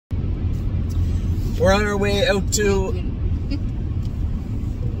We're on our way out to...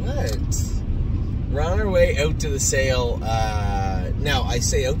 What? We're on our way out to the sale. Now, I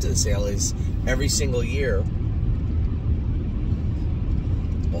say out to the sale is every single year.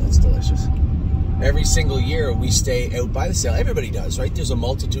 Oh, that's delicious. Every single year we stay out by the sale. Everybody does, right? There's a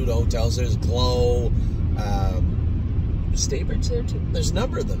multitude of hotels. There's Glow, Staybridge there too. There's a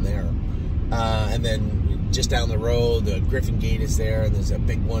number of them there. And then just down the road, the Griffin Gate is there, and there's a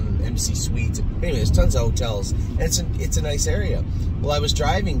big one, MC Suites. Anyway, there's tons of hotels, and it's a nice area. Well, I was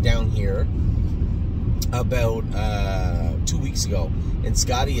driving down here about 2 weeks ago, and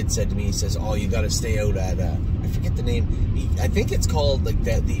Scotty had said to me, he says, "Oh, you got to stay out at I forget the name. I think it's called like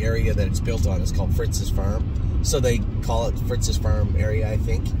that. The area that it's built on is called Fritz's Farm, so they call it Fritz's Farm area. I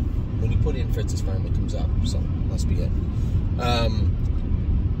think when you put in Fritz's Farm, it comes up. So must be it.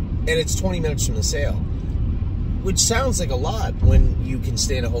 And it's 20 minutes from the sale, which sounds like a lot when you can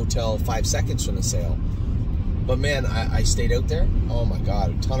stay in a hotel 5 seconds from the sale. But man, I stayed out there. Oh my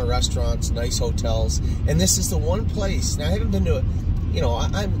God, a ton of restaurants, nice hotels, and this is the one place. Now I haven't been to,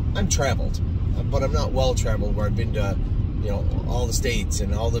 I'm traveled, but I'm not well traveled. Where I've been to, all the states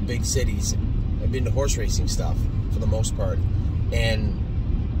and all the big cities. I've been to horse racing stuff for the most part, and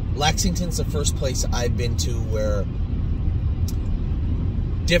Lexington's the first place I've been to where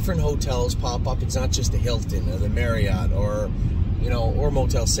different hotels pop up. It's not just the Hilton or the Marriott or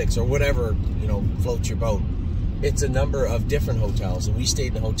Motel 6 or whatever, floats your boat. It's a number of different hotels, and we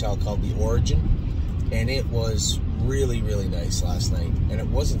stayed in a hotel called the Origin, and it was really, really nice last night, and it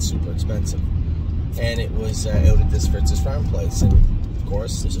wasn't super expensive, and it was out at this Fritz's Farm place, and of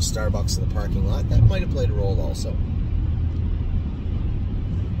course there's a Starbucks in the parking lot. That might have played a role also.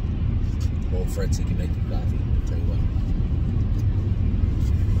 Old Fritz, he can make you coffee, I'll tell you what.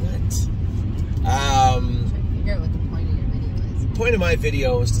 The point of my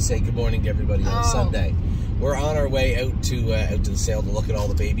video is to say good morning to everybody on Sunday. We're on our way out to the sale to look at all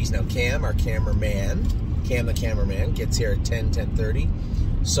the babies. Now Cam, our cameraman, the cameraman, gets here at 10:30.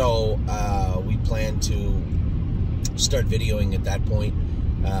 So we plan to start videoing at that point.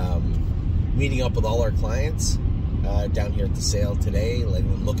 Meeting up with all our clients down here at the sale today,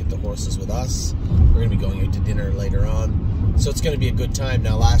 letting them look at the horses with us. We're going to be going out to dinner later on. So it's going to be a good time.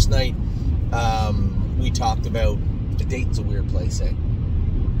 Now last night we talked about the Dayton's a weird place, eh?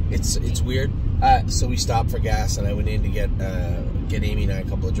 It's weird. So we stopped for gas, and I went in to get Amy and I a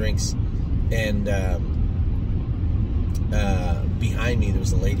couple of drinks. And behind me, there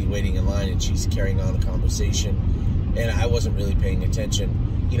was a lady waiting in line, and she's carrying on a conversation. And I wasn't really paying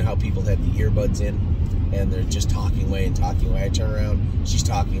attention. You know how people have the earbuds in, and they're just talking away and talking away. I turn around, she's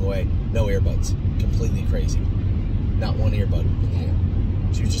talking away, no earbuds. Completely crazy. Not one earbud in the ear.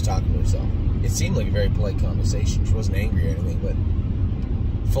 She was just talking to herself. It seemed like a very polite conversation. She wasn't angry or anything, but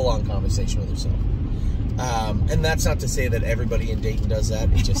full-on conversation with herself. And that's not to say that everybody in Dayton does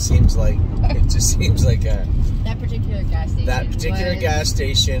that. It just seems like that particular gas station. That particular gas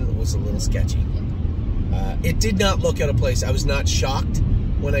station was a little sketchy. It did not look out of place. I was not shocked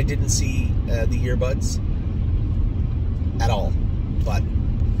when I didn't see the earbuds at all, but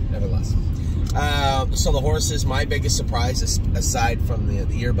nevertheless. So the horses, my biggest surprise, aside from the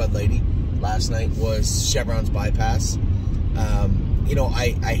earbud lady last night, was Chevron's Bypass.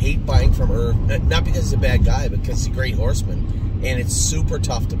 I hate buying from Irv, not because he's a bad guy, but because he's a great horseman, and it's super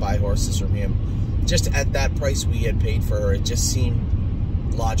tough to buy horses from him. Just at that price we had paid for her, it just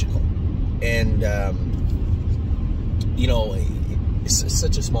seemed logical. And, it's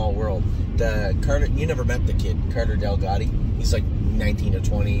such a small world. Carter, you never met the kid, Carter Delgatti. He's like 19 or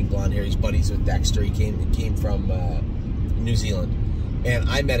 20, blonde hair. He's buddies with Dexter. He came from New Zealand. And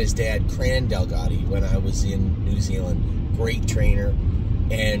I met his dad, Cran Delgatti, when I was in New Zealand. Great trainer.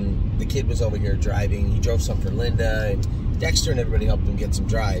 And the kid was over here driving. He drove some for Linda, and Dexter and everybody helped him get some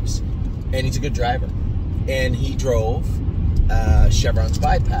drives. And he's a good driver. And he drove Chevron's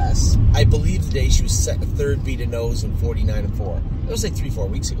Bypass. I believe the day she was set third beat a nose in 49-4. That was like 3-4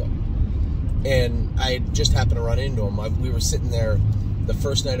 weeks ago. And I just happened to run into him. We were sitting there the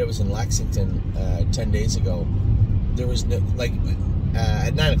first night I was in Lexington 10 days ago. There was no,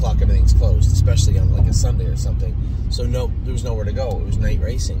 at 9 o'clock everything's closed, especially on like a Sunday or something. So there was nowhere to go. It was night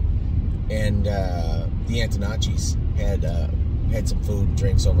racing. And the Antonacci's had some food and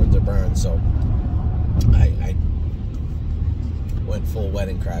drinks over at their barn, so I went full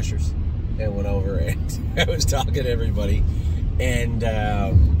Wedding Crashers and went over and I was talking to everybody, and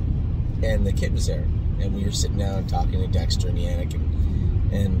the kid was there, and we were sitting down talking to Dexter and Yannick,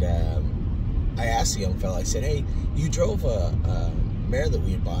 and I asked the young fella, I said, "Hey, you drove a mare that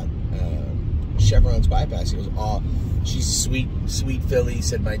we had bought, Chevron's bypass. He goes, oh, she's a sweet filly. He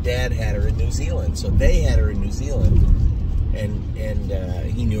said, my dad had her in New Zealand. So they had her in New Zealand. And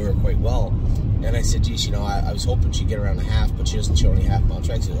he knew her quite well. And I said, geez, I was hoping she'd get around a half, but she doesn't show any half-mile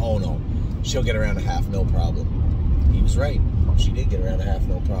tracks. He said, oh, no, she'll get around a half, no problem. He was right. She did get around a half,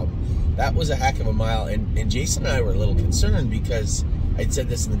 no problem. That was a heck of a mile. And Jason and I were a little concerned because I'd said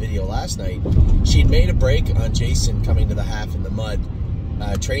this in the video last night. She'd made a break on Jason coming to the half in the mud,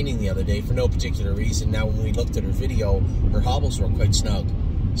 training the other day for no particular reason. Now, when we looked at her video, her hobbles were quite snug.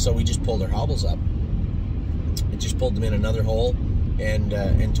 So we just pulled her hobbles up. And just pulled them in another hole and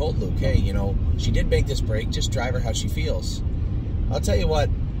told Luke, hey, she did make this break. Just drive her how she feels. I'll tell you what,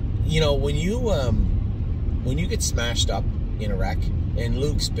 when you get smashed up in a wreck, and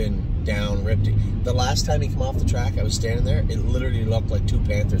Luke's been down, ripped. The last time he came off the track, I was standing there. It literally looked like two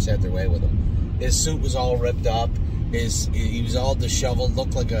panthers had their way with him. His suit was all ripped up. He was all disheveled.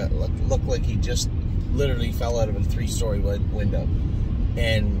 Looked like he just literally fell out of a 3-story window,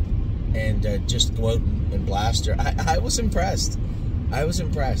 and just go out and blast her. I was impressed. I was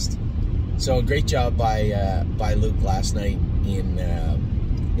impressed. So a great job by Luke last night in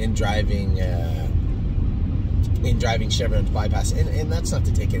driving Chevron's bypass, and that's not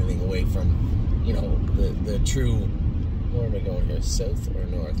to take anything away from the true. Where am I going here? South or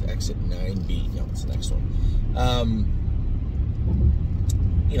north? Exit 9B. No, it's the next one.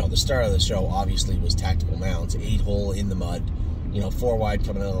 The start of the show obviously was Tactical Mounts, 8-hole in the mud. 4 wide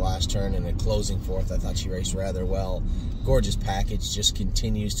coming out of the last turn, and a closing fourth. I thought she raced rather well. Gorgeous Package just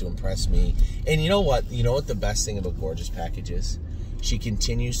continues to impress me. And you know what? You know what the best thing about Gorgeous Package is? She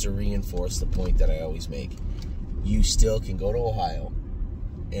continues to reinforce the point that I always make. You still can go to Ohio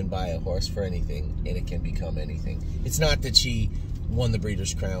and buy a horse for anything, and it can become anything. It's not that she won the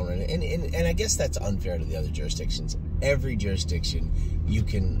Breeders' Crown, and I guess that's unfair to the other jurisdictions. Every jurisdiction, you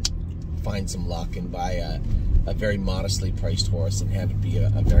can find some luck and buy a very modestly priced horse and have it be a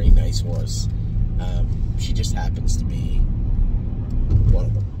very nice horse. She just happens to be one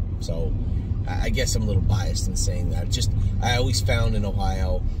of them. So I guess I'm a little biased in saying that. I always found in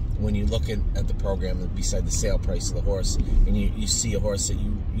Ohio, when you look at the program beside the sale price of the horse, and you see a horse that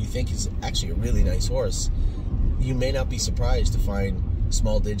you think is actually a really nice horse, you may not be surprised to find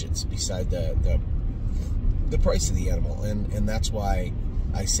small digits beside the price of the animal, and that's why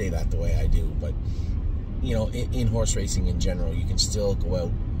I say that the way I do. But in horse racing in general, you can still go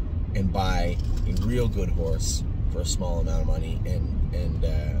out and buy a real good horse for a small amount of money, and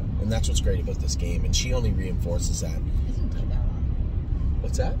that's what's great about this game. And she only reinforces that. It doesn't take that long.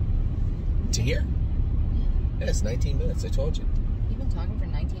 What's that? To here? Yeah, it's 19 minutes. I told you. You've been talking for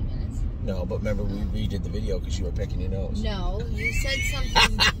 19 minutes? No, but remember we redid the video because you were picking your nose. No, you said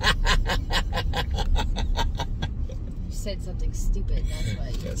something. You said something stupid. That's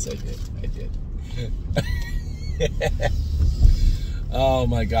why. Yes, I did. Oh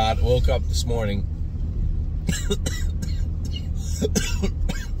my God! Woke up this morning.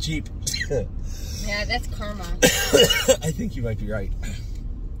 Cheap. Yeah, that's karma. I think you might be right.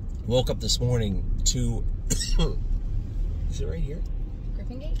 Woke up this morning to. Is it right here?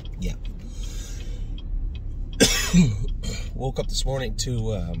 Griffin Gate? Yeah. Woke up this morning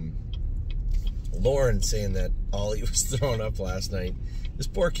to Lauren saying that Ollie was throwing up last night. This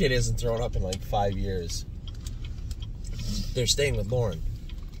poor kid isn't thrown up in like 5 years. They're staying with Lauren.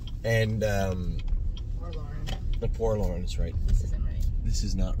 And Poor Lauren. the poor Lauren is right. This isn't right. This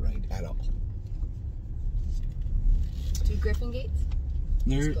is not right at all. 2 Griffin Gates?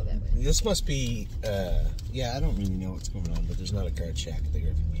 Let's go that way. This must be yeah, I don't really know what's going on, but there's not a guard shack at the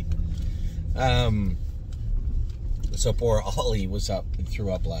Griffin Gate. So poor Ollie was up and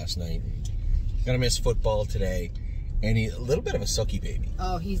threw up last night. Gonna miss football today. And a little bit of a sucky baby.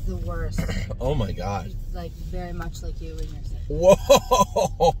 Oh, he's the worst. Oh my God. He's like very much like you when you're sick.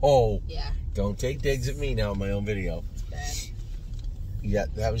 Whoa! Yeah. Don't take digs at me now in my own video. It's bad. Yeah,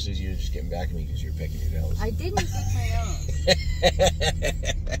 that was just you just getting back at me because you were picking your nose. I didn't pick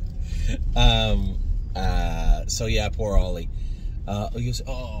my nose. So yeah, poor Ollie. He goes,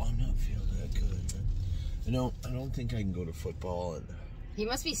 oh, I'm not feeling that good. I don't think I can go to football. And He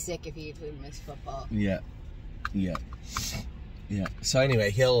must be sick if he missed football. yeah. So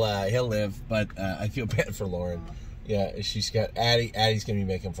anyway, he'll live, but I feel bad for Lauren. Oh. Yeah, she's got Addie. Addie's gonna be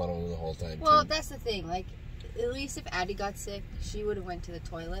making fun of him the whole time. Well, too. that's the thing. Like, at least if Addie got sick, she would have went to the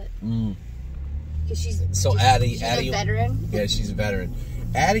toilet. Because she's Addie, a veteran. Yeah, she's a veteran.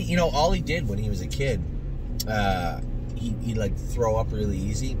 Addie, all he did when he was a kid, he'd like throw up really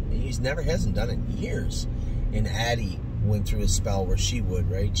easy. He hasn't done it in years. And Addie went through a spell where she would,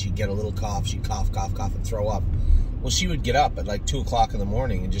 right? She'd get a little cough, she'd cough, and throw up. Well, she would get up at like 2 o'clock in the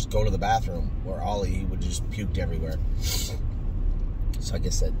morning and just go to the bathroom, where Ollie would just puked everywhere. So I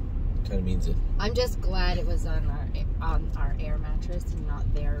guess that kind of means it. I'm just glad it was on our air mattress and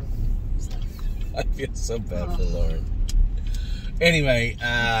not their stuff. I feel so bad for Lauren. Anyway,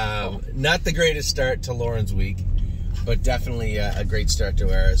 not the greatest start to Lauren's week, but definitely a great start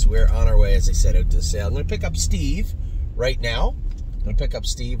to ours. We're on our way, as I said, out to the sale. I'm going to pick up Steve right now. I'm going to pick up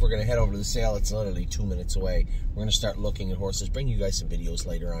Steve. We're going to head over to the sale. It's literally 2 minutes away. We're going to start looking at horses, bring you guys some videos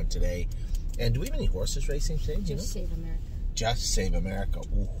later on today. And do we have any horses racing today? Do you know? Just Save America. Just Save America.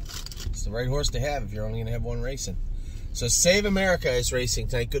 Ooh, it's the right horse to have if you're only going to have one racing. So Save America is racing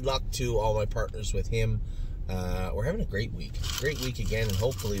tonight. Good luck to all my partners with him. We're having a great week. Great week again, and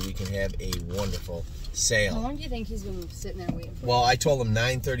hopefully we can have a wonderful sale. How long do you think he's been sitting there waiting for? Well, I told him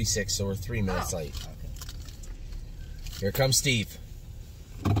 9:36, so we're 3 minutes late. Okay. Here comes Steve.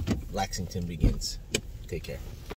 Lexington begins. Take care.